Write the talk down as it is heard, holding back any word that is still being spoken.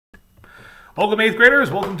Welcome, 8th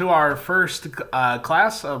graders. Welcome to our first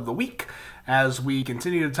class of the week as we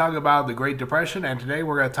continue to talk about the Great Depression. And today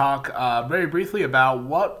we're going to talk very briefly about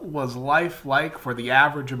what was life like for the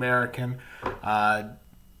average American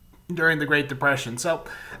during the Great Depression. So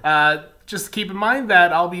just keep in mind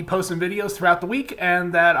that I'll be posting videos throughout the week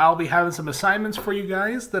and that I'll be having some assignments for you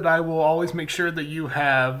guys that I will always make sure that you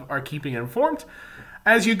are keeping informed.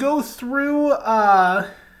 As you go through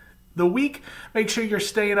the week, make sure you're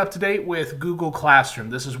staying up to date with Google Classroom.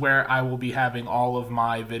 This is where I will be having all of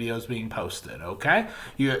my videos being posted, okay?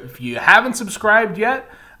 If you haven't subscribed yet,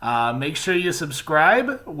 make sure you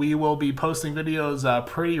subscribe. We will be posting videos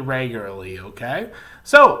pretty regularly, okay?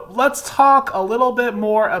 So let's talk a little bit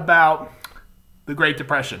more about the Great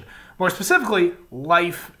Depression. More specifically,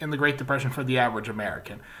 life in the Great Depression for the average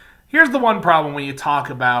American. Here's the one problem when you talk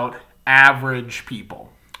about average people.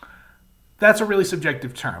 That's a really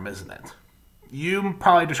subjective term, isn't it? You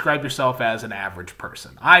probably describe yourself as an average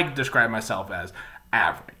person. I describe myself as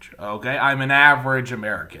average, okay? I'm an average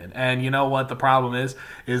American. And you know what the problem is?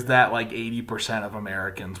 Is that like 80% of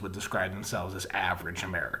Americans would describe themselves as average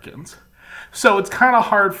Americans. So it's kind of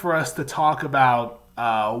hard for us to talk about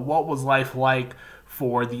what was life like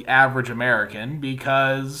for the average American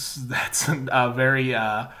because that's a very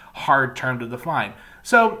hard term to define.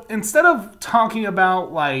 So instead of talking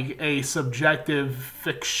about like a subjective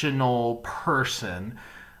fictional person,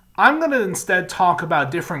 I'm going to instead talk about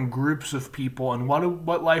different groups of people and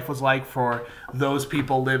what life was like for those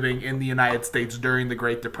people living in the United States during the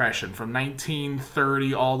Great Depression from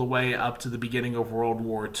 1930 all the way up to the beginning of World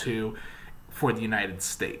War II for the United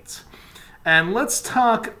States. And let's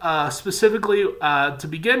talk specifically, to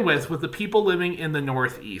begin with the people living in the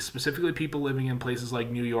Northeast, specifically people living in places like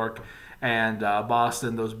New York and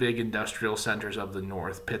Boston, those big industrial centers of the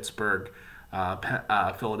North, Pittsburgh,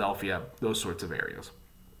 Philadelphia, those sorts of areas.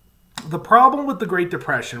 The problem with the Great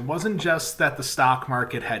Depression wasn't just that the stock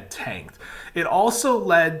market had tanked. It also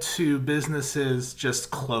led to businesses just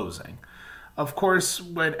closing. Of course,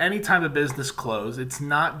 when any time a business closes, it's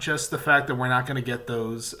not just the fact that we're not going to get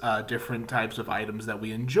those different types of items that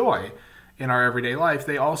we enjoy in our everyday life.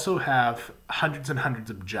 They also have hundreds and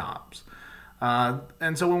hundreds of jobs.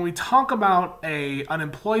 And so when we talk about an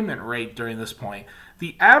unemployment rate during this point,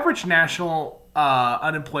 the average national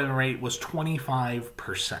unemployment rate was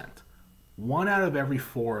 25%. 1 out of every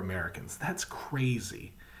 4 Americans. That's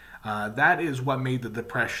crazy. That is what made the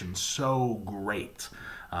Depression so great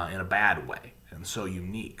in a bad way and so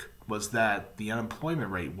unique, was that the unemployment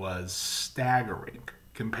rate was staggering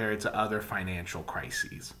compared to other financial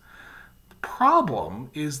crises. Problem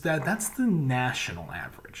is that that's the national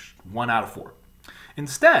average, 1 out of 4.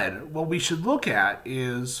 Instead, what we should look at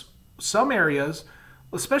is some areas,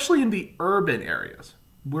 especially in the urban areas,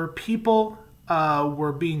 where people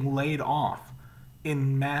were being laid off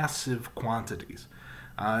in massive quantities.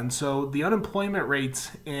 And so the unemployment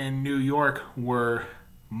rates in New York were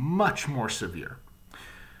much more severe.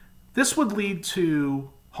 This would lead to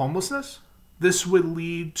homelessness. This would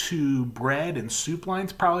lead to bread and soup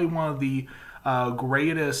lines. Probably one of the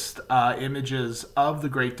greatest images of the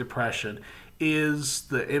Great Depression is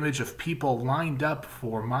the image of people lined up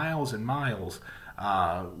for miles and miles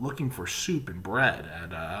looking for soup and bread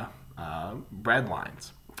at bread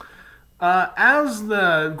lines. As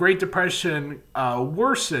the Great Depression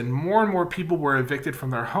worsened, more and more people were evicted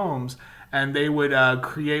from their homes, and they would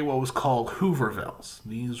create what was called Hoovervilles.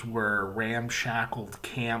 These were ramshackled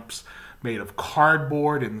camps made of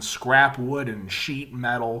cardboard and scrap wood and sheet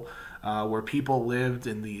metal, where people lived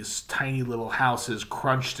in these tiny little houses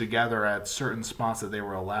crunched together at certain spots that they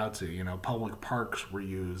were allowed to. You know, public parks were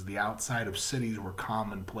used. The outside of cities were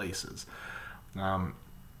common places.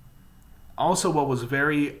 Also, what was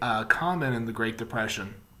very common in the Great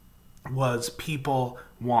Depression was people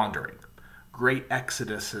wandering. Great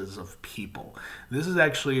exoduses of people. This is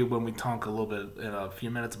actually, when we talk a little bit in a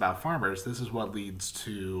few minutes about farmers, this is what leads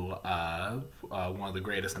to one of the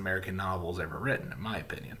greatest American novels ever written, in my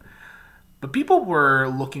opinion. But people were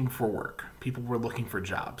looking for work. People were looking for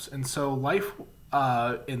jobs. And so life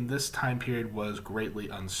in this time period was greatly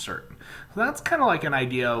uncertain. So that's kind of like an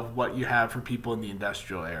idea of what you have for people in the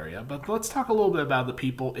industrial area. But let's talk a little bit about the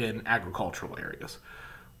people in agricultural areas.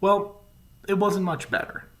 Well, it wasn't much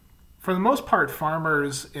better. For the most part,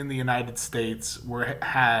 farmers in the United States were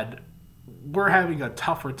having a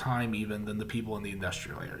tougher time even than the people in the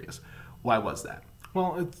industrial areas. Why was that?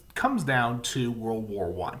 Well, it comes down to World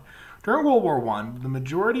War I. During World War I, the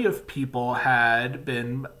majority of people had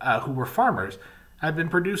been, who were farmers, had been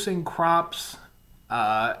producing crops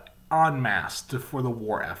en masse for the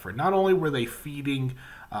war effort. Not only were they feeding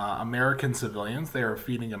American civilians, they were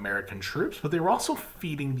feeding American troops, but they were also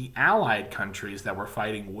feeding the allied countries that were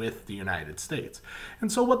fighting with the United States. And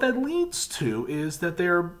so what that leads to is that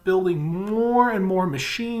they're building more and more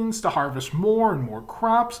machines to harvest more and more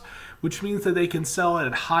crops, which means that they can sell it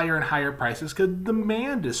at higher and higher prices because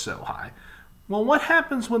demand is so high. Well, what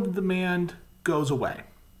happens when the demand goes away?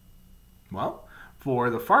 Well, for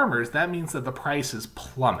the farmers, that means that the prices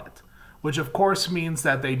plummet, which of course means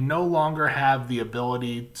that they no longer have the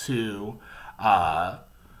ability to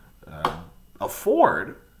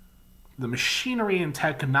afford the machinery and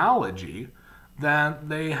technology that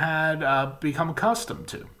they had become accustomed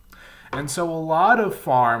to. And so a lot of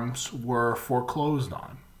farms were foreclosed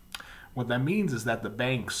on. What that means is that the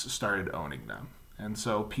banks started owning them. And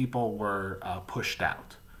so people were pushed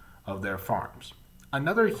out of their farms.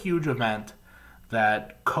 Another huge event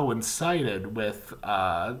that coincided with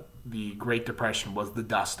the Great Depression was the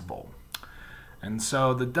Dust Bowl. And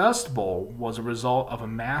so the Dust Bowl was a result of a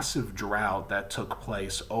massive drought that took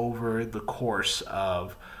place over the course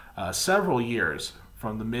of several years,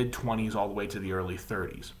 from the mid-20s all the way to the early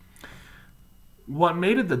 30s. What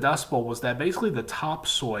made it the Dust Bowl was that basically the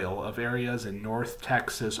topsoil of areas in North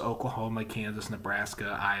Texas, Oklahoma, Kansas,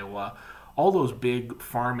 Nebraska, Iowa, all those big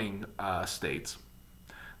farming states,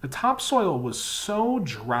 the topsoil was so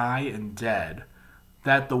dry and dead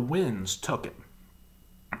that the winds took it.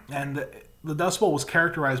 And the Dust Bowl was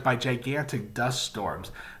characterized by gigantic dust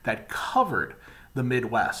storms that covered the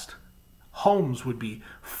Midwest. Homes would be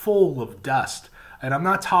full of dust. And I'm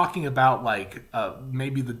not talking about like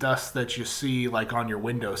maybe the dust that you see like on your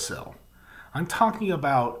windowsill. I'm talking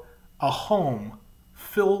about a home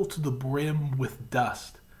filled to the brim with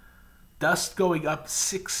dust. Dust going up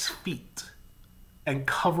 6 feet and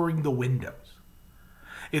covering the windows.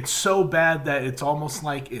 It's so bad that it's almost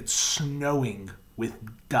like it's snowing with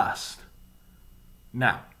dust.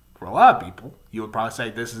 Now, for a lot of people, you would probably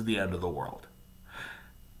say this is the end of the world.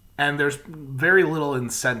 And there's very little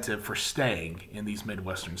incentive for staying in these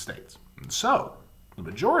Midwestern states. And so, the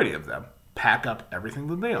majority of them pack up everything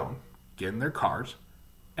that they own, get in their cars,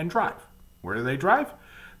 and drive. Where do they drive?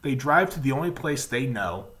 They drive to the only place they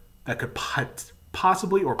know that could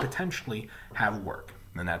possibly or potentially have work,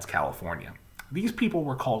 and that's California. These people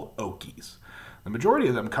were called Okies. The majority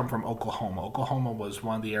of them come from Oklahoma. Oklahoma was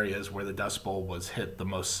one of the areas where the Dust Bowl was hit the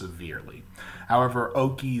most severely. However,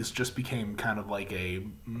 Okies just became kind of like a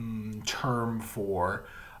term for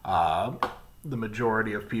the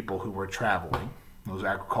majority of people who were traveling, those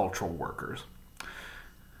agricultural workers.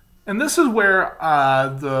 And this is where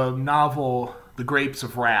the novel The Grapes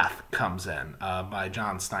of Wrath comes in by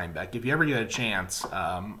John Steinbeck. If you ever get a chance,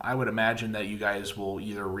 I would imagine that you guys will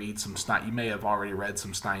either read some you may have already read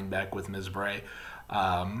some Steinbeck with Ms. Bray,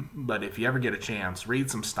 but if you ever get a chance, read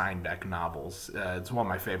some Steinbeck novels. It's one of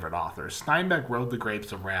my favorite authors. Steinbeck wrote The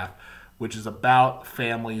Grapes of Wrath, which is about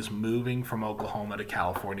families moving from Oklahoma to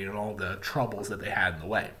California and all the troubles that they had in the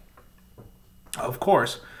way. Of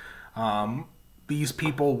course, these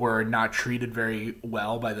people were not treated very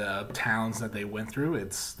well by the towns that they went through.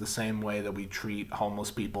 It's the same way that we treat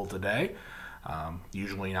homeless people today.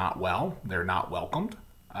 Usually not well. They're not welcomed.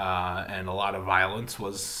 And a lot of violence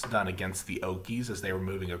was done against the Okies as they were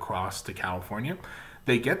moving across to California.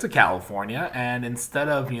 They get to California, and instead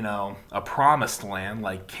of, a promised land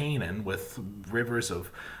like Canaan with rivers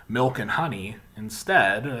of milk and honey,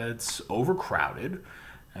 instead it's overcrowded,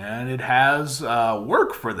 and it has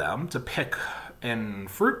work for them to pick in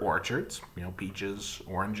fruit orchards, peaches,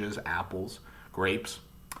 oranges, apples, grapes.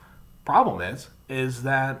 Problem is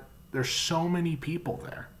that there's so many people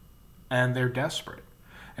there, and they're desperate.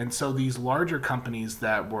 And so these larger companies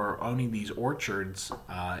that were owning these orchards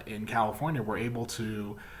in California were able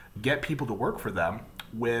to get people to work for them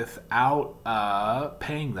without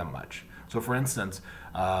paying them much. So for instance,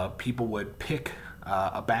 people would pick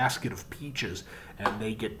a basket of peaches and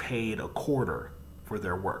they get paid a quarter for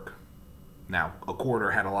their work. Now, a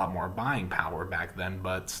quarter had a lot more buying power back then,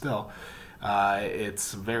 but still,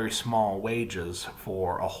 it's very small wages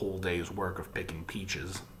for a whole day's work of picking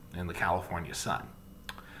peaches in the California sun.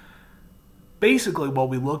 Basically, what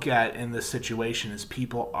we look at in this situation is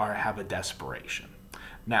people have a desperation.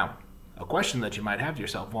 Now, a question that you might have to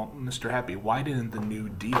yourself, well, Mr. Happy, why didn't the New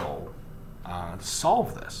Deal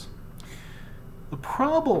solve this? The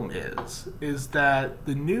problem is that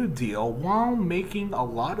the New Deal, while making a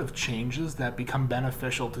lot of changes that become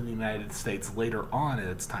beneficial to the United States later on in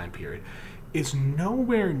its time period, is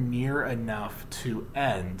nowhere near enough to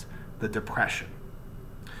end the Depression.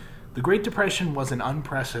 The Great Depression was an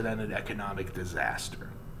unprecedented economic disaster.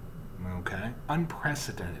 Okay?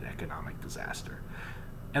 Unprecedented economic disaster.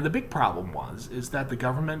 And the big problem is that the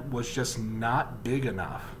government was just not big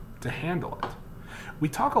enough to handle it. We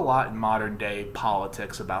talk a lot in modern day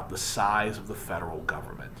politics about the size of the federal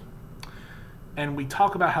government. And we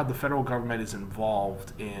talk about how the federal government is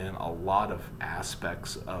involved in a lot of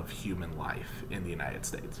aspects of human life in the United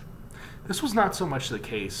States. This was not so much the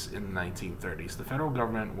case in the 1930s. The federal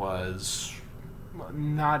government was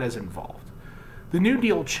not as involved. The New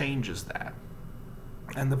Deal changes that,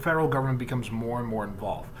 and the federal government becomes more and more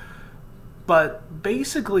involved. But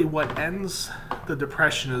basically what ends the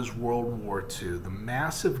Depression is World War II, the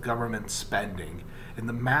massive government spending, and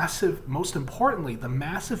the massive, most importantly, the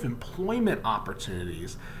massive employment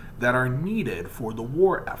opportunities that are needed for the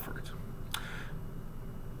war effort.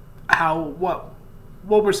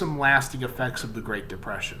 What were some lasting effects of the Great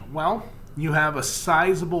Depression? Well, you have a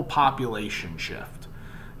sizable population shift.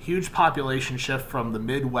 Huge population shift from the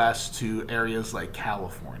Midwest to areas like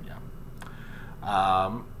California.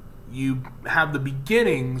 You have the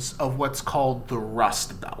beginnings of what's called the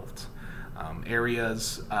Rust Belt.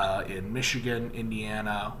 Areas in Michigan,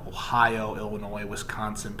 Indiana, Ohio, Illinois,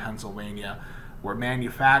 Wisconsin, Pennsylvania, where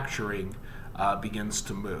manufacturing begins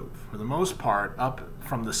to move. For the most part, up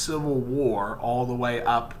from the Civil War all the way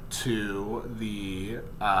up to the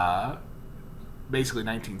basically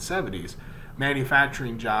 1970s,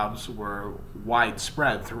 manufacturing jobs were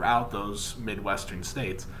widespread throughout those Midwestern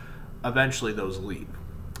states. Eventually those leave.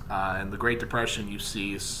 In the Great Depression, you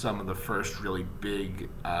see some of the first really big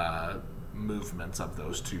movements of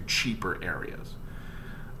those to cheaper areas.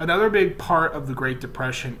 Another big part of the Great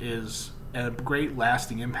Depression is, and a great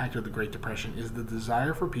lasting impact of the Great Depression, is the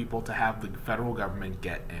desire for people to have the federal government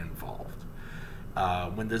get involved.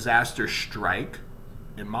 When disasters strike,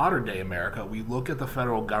 in modern day America, we look at the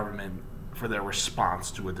federal government for their response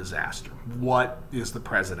to a disaster. What is the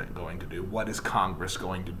president going to do? What is Congress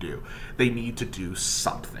going to do? They need to do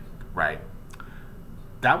something, right?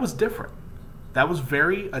 That was different. That was a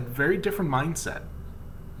very different mindset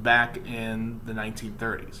back in the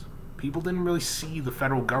 1930s. People didn't really see the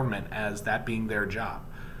federal government as that being their job.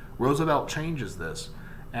 Roosevelt changes this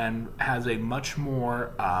and has a much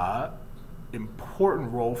more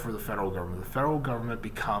important role for the federal government. The federal government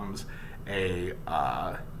becomes a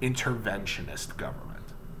interventionist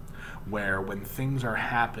government, where when things are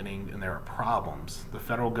happening and there are problems, the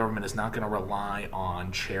federal government is not going to rely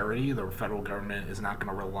on charity. The federal government is not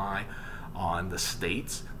going to rely on the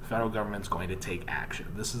states. The federal government is going to take action.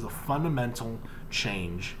 This is a fundamental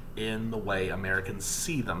change in the way Americans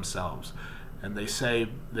see themselves. And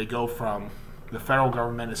they go from the federal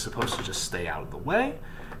government is supposed to just stay out of the way,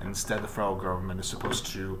 and instead the federal government is supposed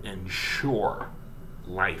to ensure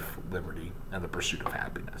life, liberty, and the pursuit of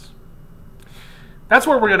happiness. That's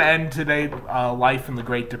where we're going to end today, Life in the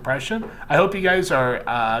Great Depression. I hope you guys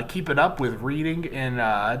are keeping up with reading in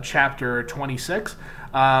chapter 26.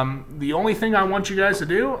 The only thing I want you guys to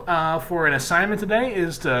do for an assignment today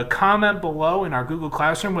is to comment below in our Google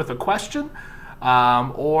Classroom with a question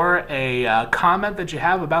or a comment that you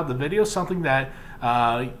have about the video, something that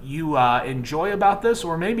you enjoy about this,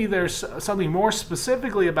 or maybe there's something more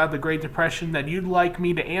specifically about the Great Depression that you'd like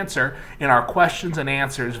me to answer in our questions and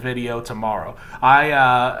answers video tomorrow. I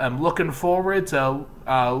am looking forward to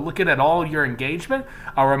looking at all your engagement.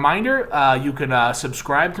 A reminder, you can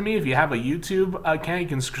subscribe to me if you have a YouTube account. You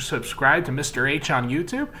can subscribe to Mr. H on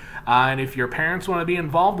YouTube. And if your parents want to be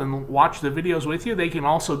involved and watch the videos with you, they can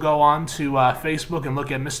also go on to Facebook and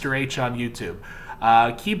look at Mr. H on YouTube.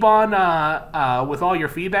 Keep on with all your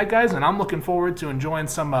feedback, guys, and I'm looking forward to enjoying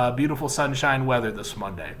some beautiful sunshine weather this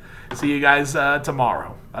Monday. See you guys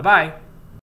tomorrow. Bye-bye.